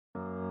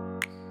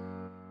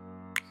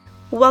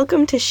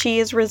Welcome to She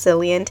is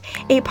Resilient,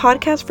 a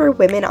podcast for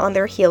women on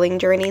their healing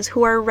journeys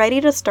who are ready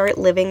to start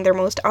living their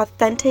most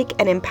authentic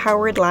and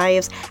empowered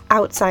lives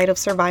outside of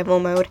survival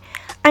mode.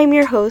 I'm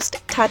your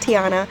host,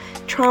 Tatiana,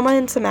 trauma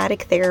and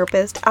somatic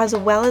therapist, as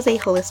well as a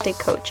holistic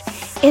coach,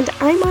 and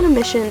I'm on a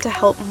mission to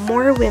help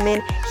more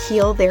women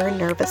heal their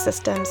nervous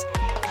systems.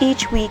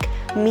 Each week,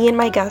 me and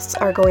my guests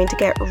are going to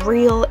get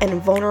real and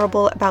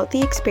vulnerable about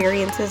the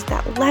experiences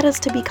that led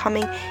us to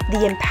becoming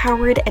the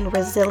empowered and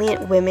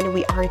resilient women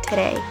we are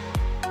today.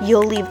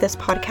 You'll leave this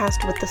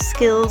podcast with the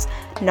skills,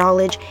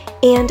 knowledge,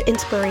 and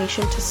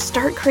inspiration to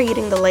start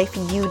creating the life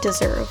you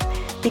deserve.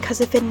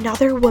 Because if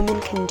another woman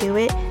can do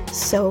it,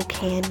 so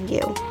can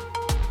you.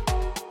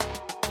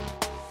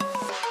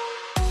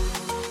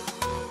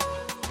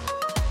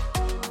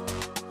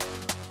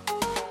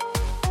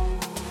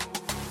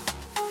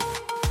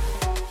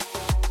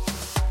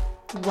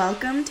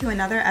 Welcome to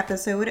another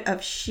episode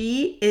of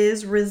She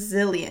is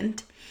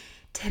Resilient.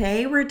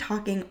 Today we're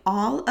talking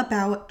all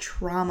about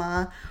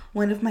trauma,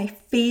 one of my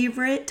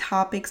favorite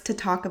topics to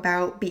talk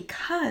about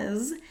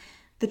because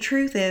the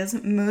truth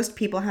is most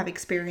people have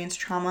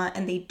experienced trauma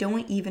and they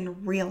don't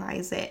even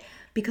realize it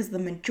because the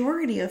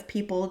majority of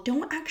people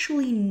don't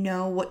actually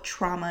know what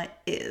trauma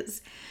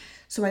is.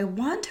 So I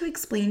want to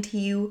explain to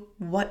you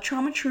what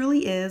trauma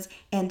truly is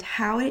and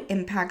how it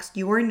impacts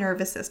your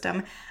nervous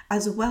system,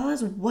 as well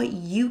as what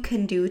you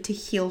can do to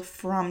heal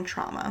from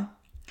trauma.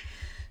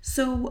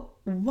 So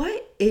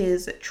what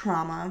is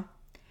trauma?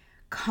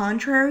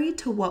 Contrary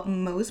to what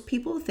most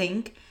people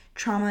think,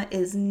 trauma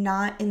is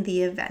not in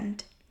the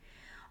event.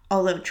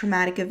 Although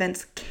traumatic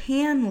events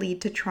can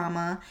lead to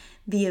trauma,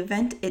 the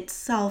event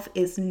itself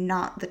is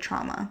not the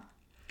trauma.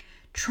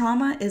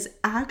 Trauma is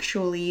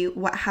actually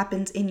what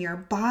happens in your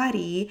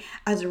body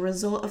as a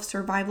result of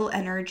survival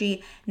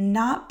energy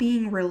not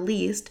being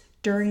released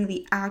during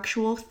the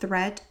actual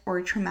threat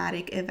or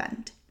traumatic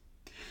event.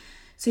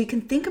 So you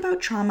can think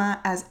about trauma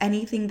as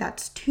anything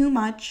that's too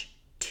much,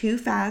 too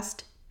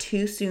fast,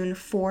 too soon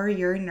for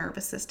your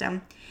nervous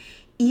system,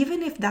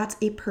 even if that's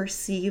a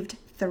perceived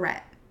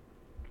threat.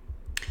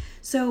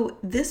 So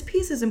this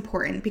piece is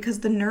important because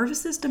the nervous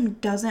system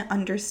doesn't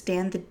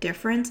understand the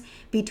difference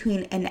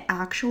between an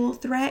actual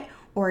threat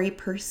or a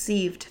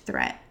perceived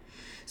threat.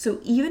 So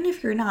even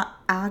if you're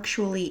not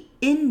actually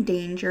in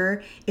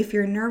danger, if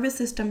your nervous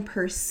system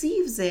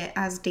perceives it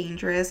as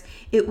dangerous,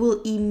 it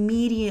will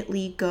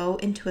immediately go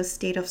into a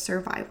state of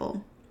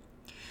survival.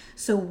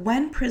 So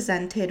when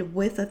presented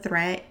with a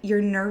threat,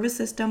 your nervous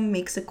system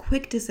makes a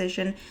quick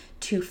decision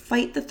to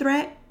fight the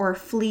threat or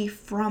flee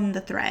from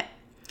the threat.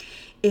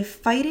 If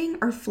fighting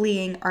or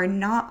fleeing are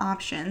not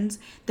options,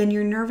 then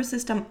your nervous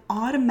system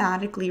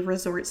automatically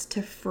resorts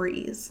to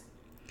freeze.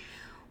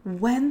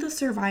 When the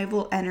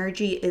survival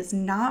energy is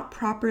not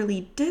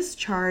properly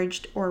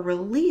discharged or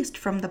released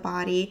from the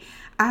body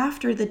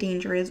after the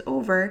danger is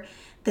over,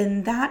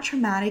 then that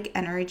traumatic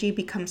energy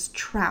becomes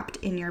trapped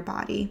in your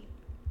body.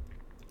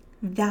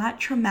 That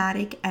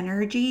traumatic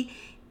energy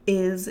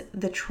is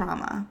the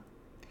trauma.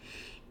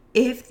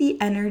 If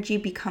the energy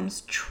becomes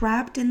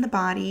trapped in the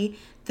body,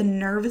 the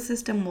nervous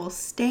system will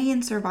stay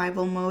in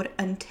survival mode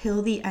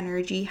until the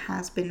energy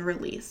has been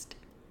released.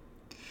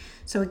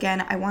 So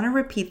again, I want to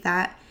repeat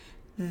that.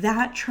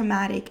 That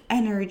traumatic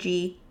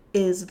energy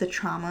is the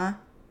trauma,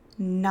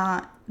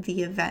 not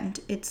the event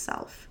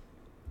itself.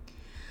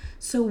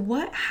 So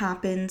what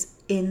happens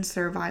in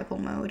survival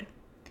mode?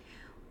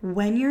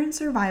 When you're in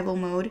survival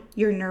mode,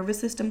 your nervous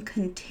system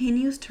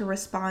continues to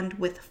respond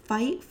with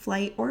fight,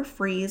 flight, or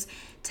freeze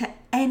to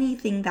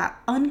anything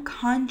that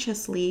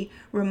unconsciously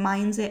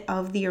reminds it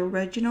of the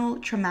original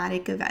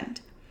traumatic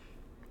event,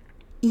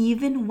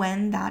 even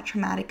when that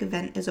traumatic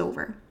event is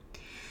over.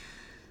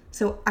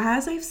 So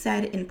as I've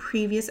said in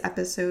previous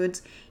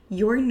episodes,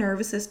 your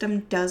nervous system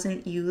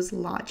doesn't use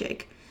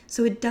logic,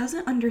 so it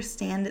doesn't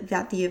understand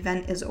that the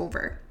event is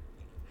over.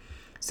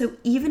 So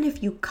even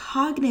if you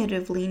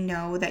cognitively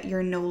know that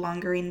you're no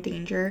longer in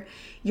danger,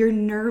 your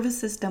nervous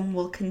system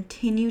will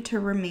continue to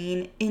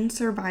remain in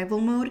survival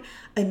mode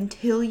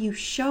until you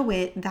show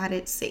it that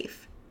it's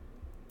safe.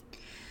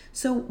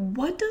 So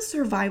what does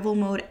survival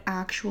mode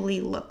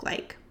actually look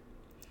like?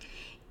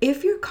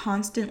 If you're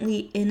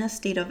constantly in a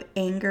state of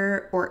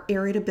anger or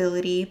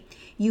irritability,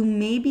 you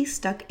may be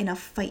stuck in a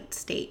fight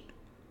state.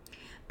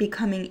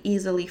 Becoming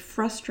easily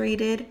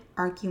frustrated,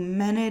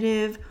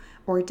 argumentative,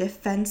 or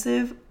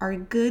defensive are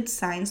good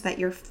signs that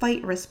your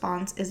fight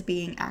response is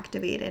being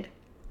activated.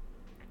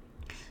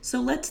 So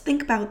let's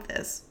think about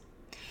this.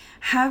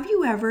 Have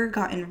you ever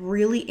gotten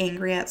really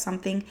angry at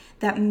something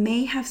that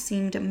may have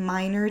seemed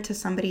minor to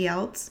somebody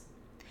else?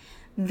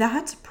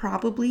 That's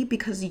probably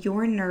because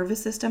your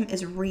nervous system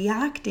is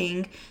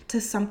reacting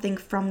to something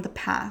from the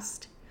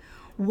past.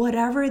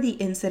 Whatever the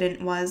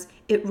incident was,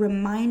 it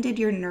reminded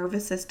your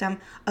nervous system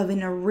of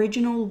an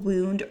original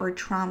wound or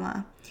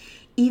trauma,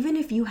 even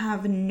if you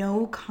have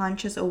no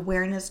conscious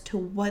awareness to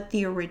what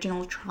the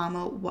original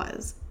trauma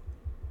was.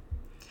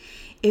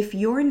 If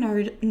you're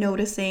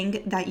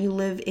noticing that you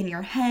live in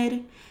your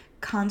head,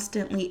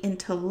 constantly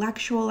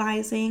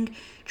intellectualizing,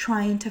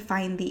 trying to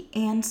find the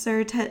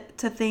answer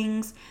to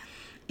things,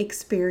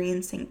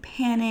 experiencing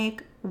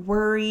panic,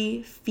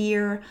 worry,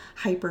 fear,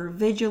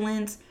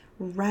 hypervigilance,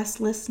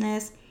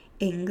 restlessness,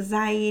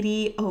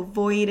 anxiety,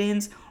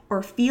 avoidance,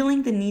 or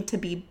feeling the need to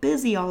be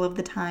busy all of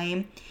the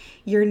time,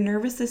 your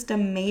nervous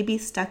system may be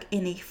stuck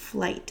in a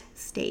flight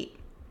state.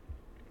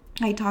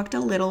 I talked a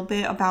little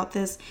bit about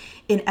this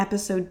in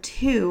episode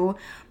 2,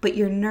 but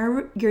your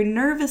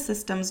nervous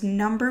system's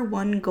number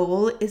one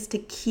goal is to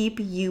keep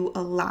you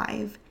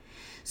alive.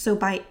 So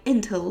by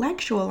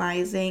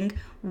intellectualizing,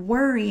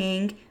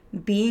 worrying,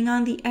 being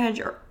on the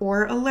edge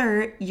or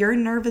alert, your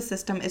nervous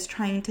system is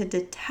trying to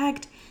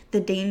detect the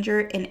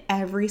danger in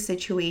every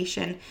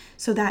situation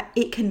so that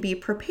it can be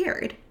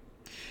prepared.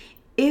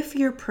 If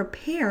you're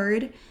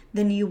prepared,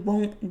 then you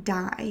won't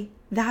die.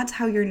 That's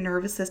how your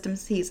nervous system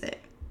sees it.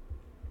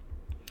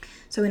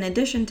 So in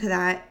addition to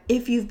that,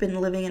 if you've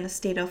been living in a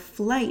state of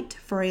flight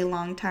for a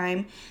long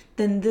time,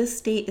 then this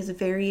state is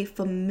very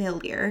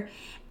familiar,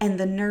 and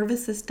the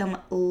nervous system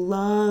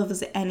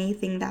loves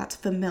anything that's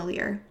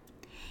familiar.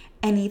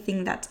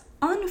 Anything that's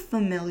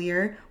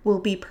unfamiliar will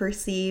be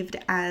perceived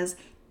as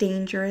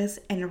dangerous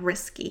and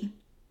risky.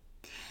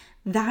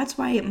 That's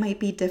why it might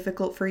be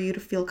difficult for you to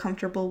feel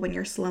comfortable when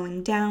you're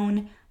slowing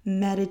down,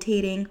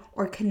 meditating,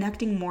 or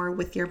connecting more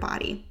with your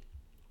body.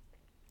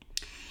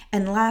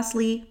 And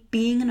lastly,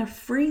 being in a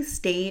freeze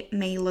state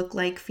may look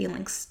like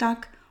feeling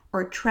stuck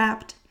or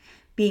trapped,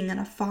 being in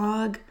a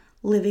fog,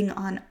 living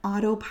on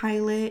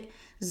autopilot,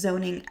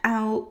 zoning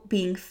out,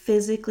 being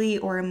physically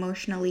or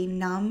emotionally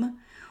numb,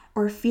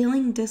 or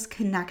feeling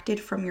disconnected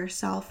from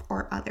yourself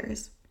or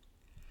others.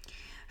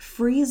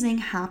 Freezing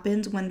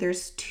happens when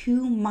there's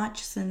too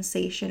much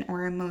sensation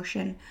or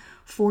emotion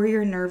for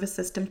your nervous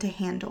system to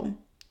handle.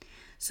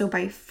 So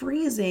by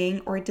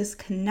freezing or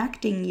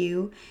disconnecting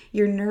you,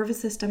 your nervous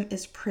system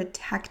is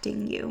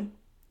protecting you.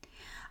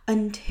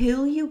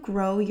 Until you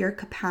grow your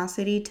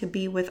capacity to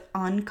be with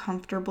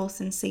uncomfortable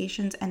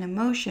sensations and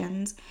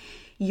emotions,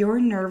 your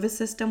nervous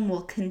system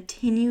will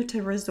continue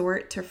to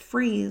resort to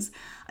freeze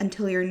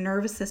until your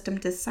nervous system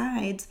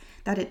decides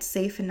that it's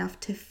safe enough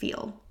to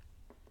feel.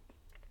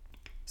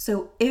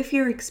 So if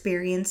you're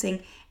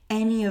experiencing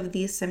any of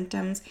these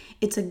symptoms,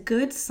 it's a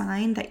good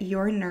sign that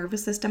your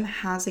nervous system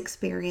has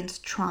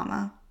experienced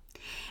trauma.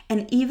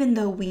 And even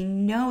though we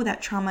know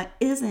that trauma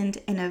isn't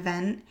an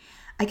event,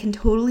 I can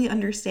totally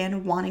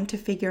understand wanting to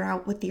figure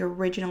out what the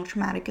original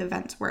traumatic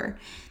events were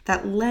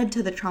that led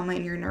to the trauma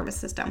in your nervous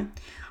system.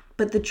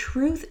 But the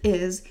truth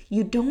is,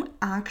 you don't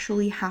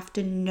actually have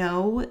to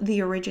know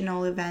the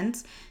original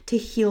events to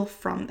heal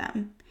from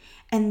them.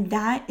 And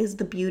that is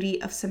the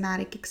beauty of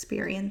somatic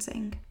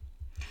experiencing.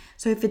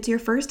 So if it's your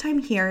first time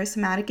here,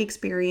 somatic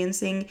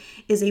experiencing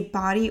is a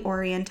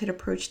body-oriented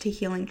approach to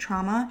healing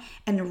trauma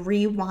and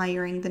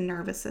rewiring the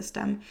nervous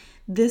system.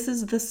 This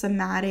is the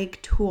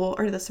somatic tool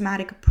or the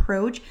somatic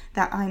approach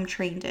that I'm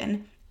trained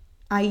in.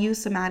 I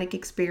use somatic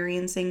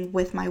experiencing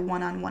with my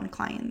one-on-one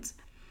clients.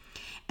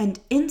 And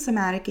in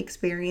somatic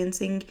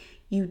experiencing,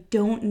 you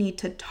don't need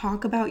to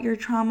talk about your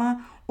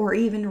trauma or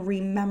even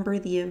remember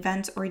the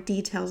events or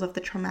details of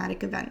the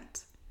traumatic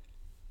events.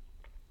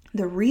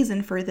 The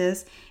reason for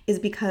this is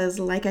because,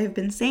 like I've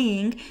been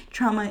saying,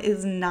 trauma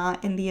is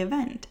not in the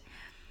event.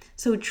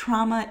 So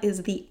trauma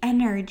is the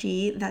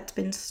energy that's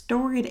been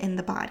stored in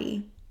the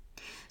body.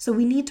 So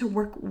we need to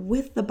work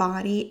with the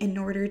body in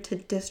order to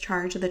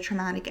discharge the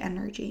traumatic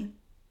energy.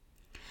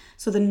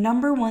 So the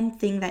number one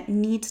thing that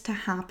needs to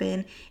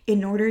happen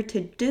in order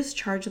to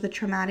discharge the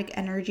traumatic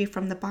energy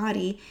from the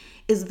body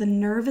is the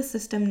nervous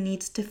system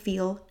needs to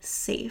feel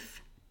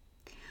safe.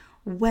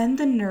 When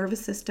the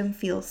nervous system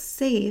feels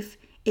safe,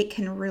 it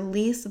can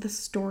release the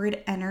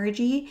stored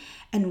energy,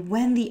 and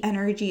when the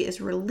energy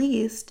is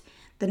released,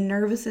 the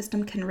nervous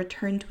system can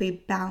return to a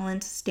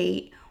balanced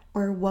state,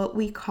 or what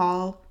we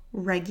call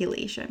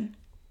regulation.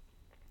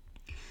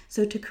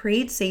 So to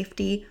create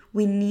safety,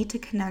 we need to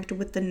connect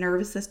with the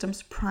nervous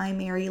system's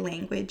primary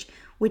language,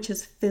 which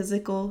is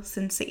physical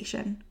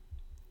sensation.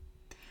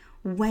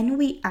 When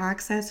we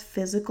access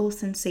physical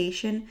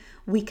sensation,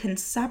 we can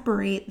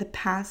separate the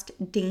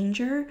past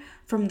danger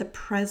from the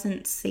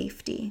present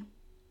safety.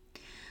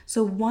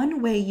 So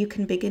one way you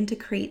can begin to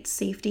create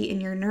safety in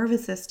your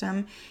nervous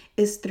system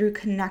is through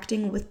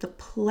connecting with the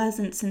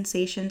pleasant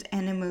sensations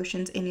and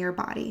emotions in your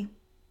body.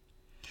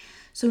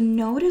 So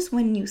notice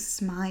when you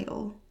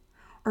smile,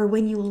 or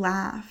when you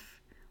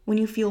laugh, when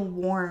you feel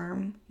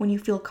warm, when you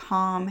feel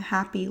calm,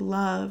 happy,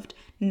 loved,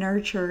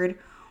 nurtured,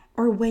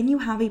 or when you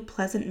have a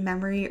pleasant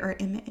memory or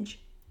image.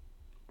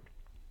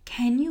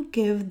 Can you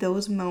give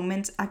those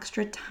moments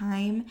extra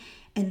time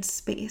and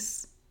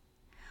space?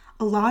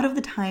 A lot of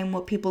the time,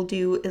 what people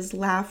do is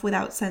laugh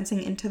without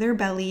sensing into their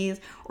bellies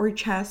or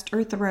chest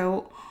or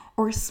throat,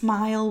 or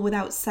smile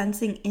without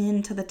sensing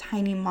into the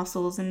tiny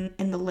muscles in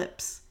the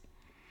lips.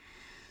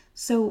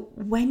 So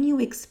when you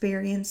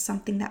experience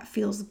something that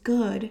feels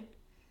good,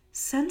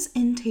 sense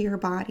into your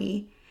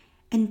body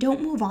and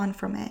don't move on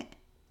from it.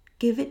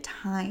 Give it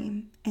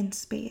time and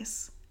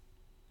space.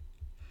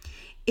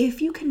 if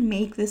you can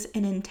make this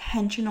an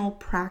intentional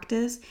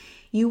practice,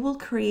 you will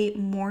create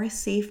more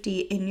safety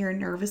in your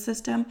nervous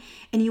system,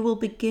 and you will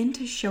begin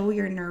to show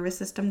your nervous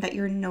system that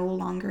you're no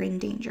longer in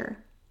danger.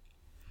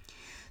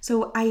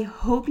 So I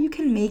hope you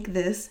can make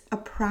this a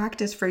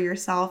practice for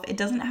yourself. It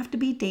doesn't have to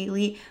be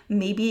daily.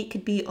 Maybe it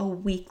could be a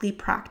weekly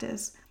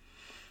practice.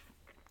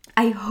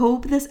 I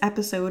hope this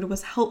episode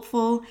was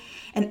helpful,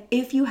 and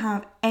if you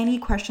have any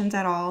questions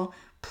at all,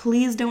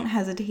 please don't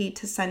hesitate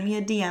to send me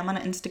a DM on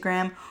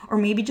Instagram, or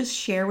maybe just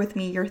share with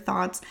me your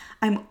thoughts.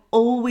 I'm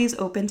always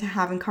open to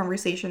having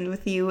conversations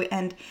with you,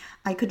 and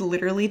I could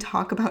literally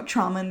talk about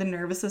trauma in the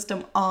nervous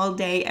system all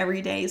day,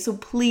 every day. So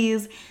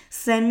please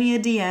send me a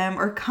DM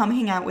or come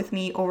hang out with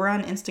me over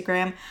on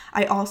Instagram.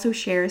 I also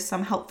share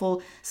some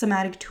helpful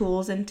somatic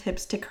tools and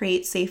tips to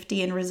create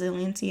safety and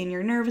resiliency in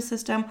your nervous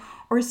system,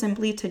 or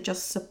simply to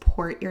just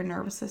support your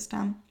nervous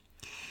system.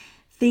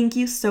 Thank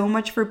you so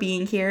much for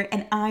being here,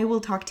 and I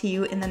will talk to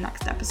you in the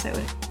next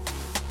episode.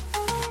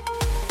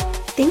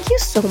 Thank you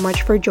so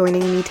much for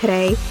joining me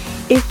today.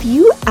 If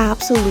you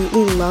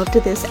absolutely loved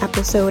this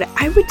episode,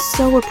 I would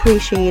so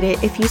appreciate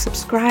it if you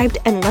subscribed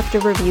and left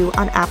a review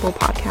on Apple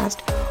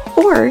Podcast,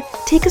 or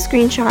take a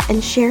screenshot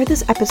and share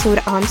this episode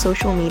on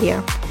social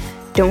media.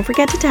 Don't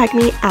forget to tag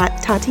me at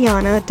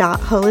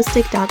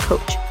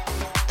tatiana.holistic.coach.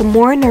 The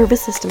more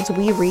nervous systems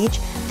we reach,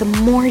 the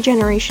more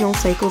generational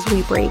cycles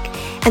we break,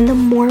 and the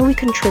more we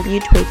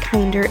contribute to a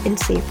kinder and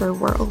safer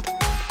world.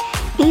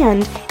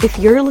 And if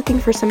you're looking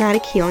for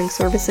somatic healing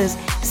services,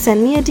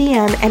 send me a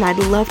DM and I'd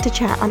love to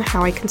chat on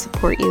how I can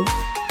support you.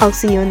 I'll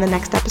see you in the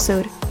next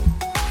episode.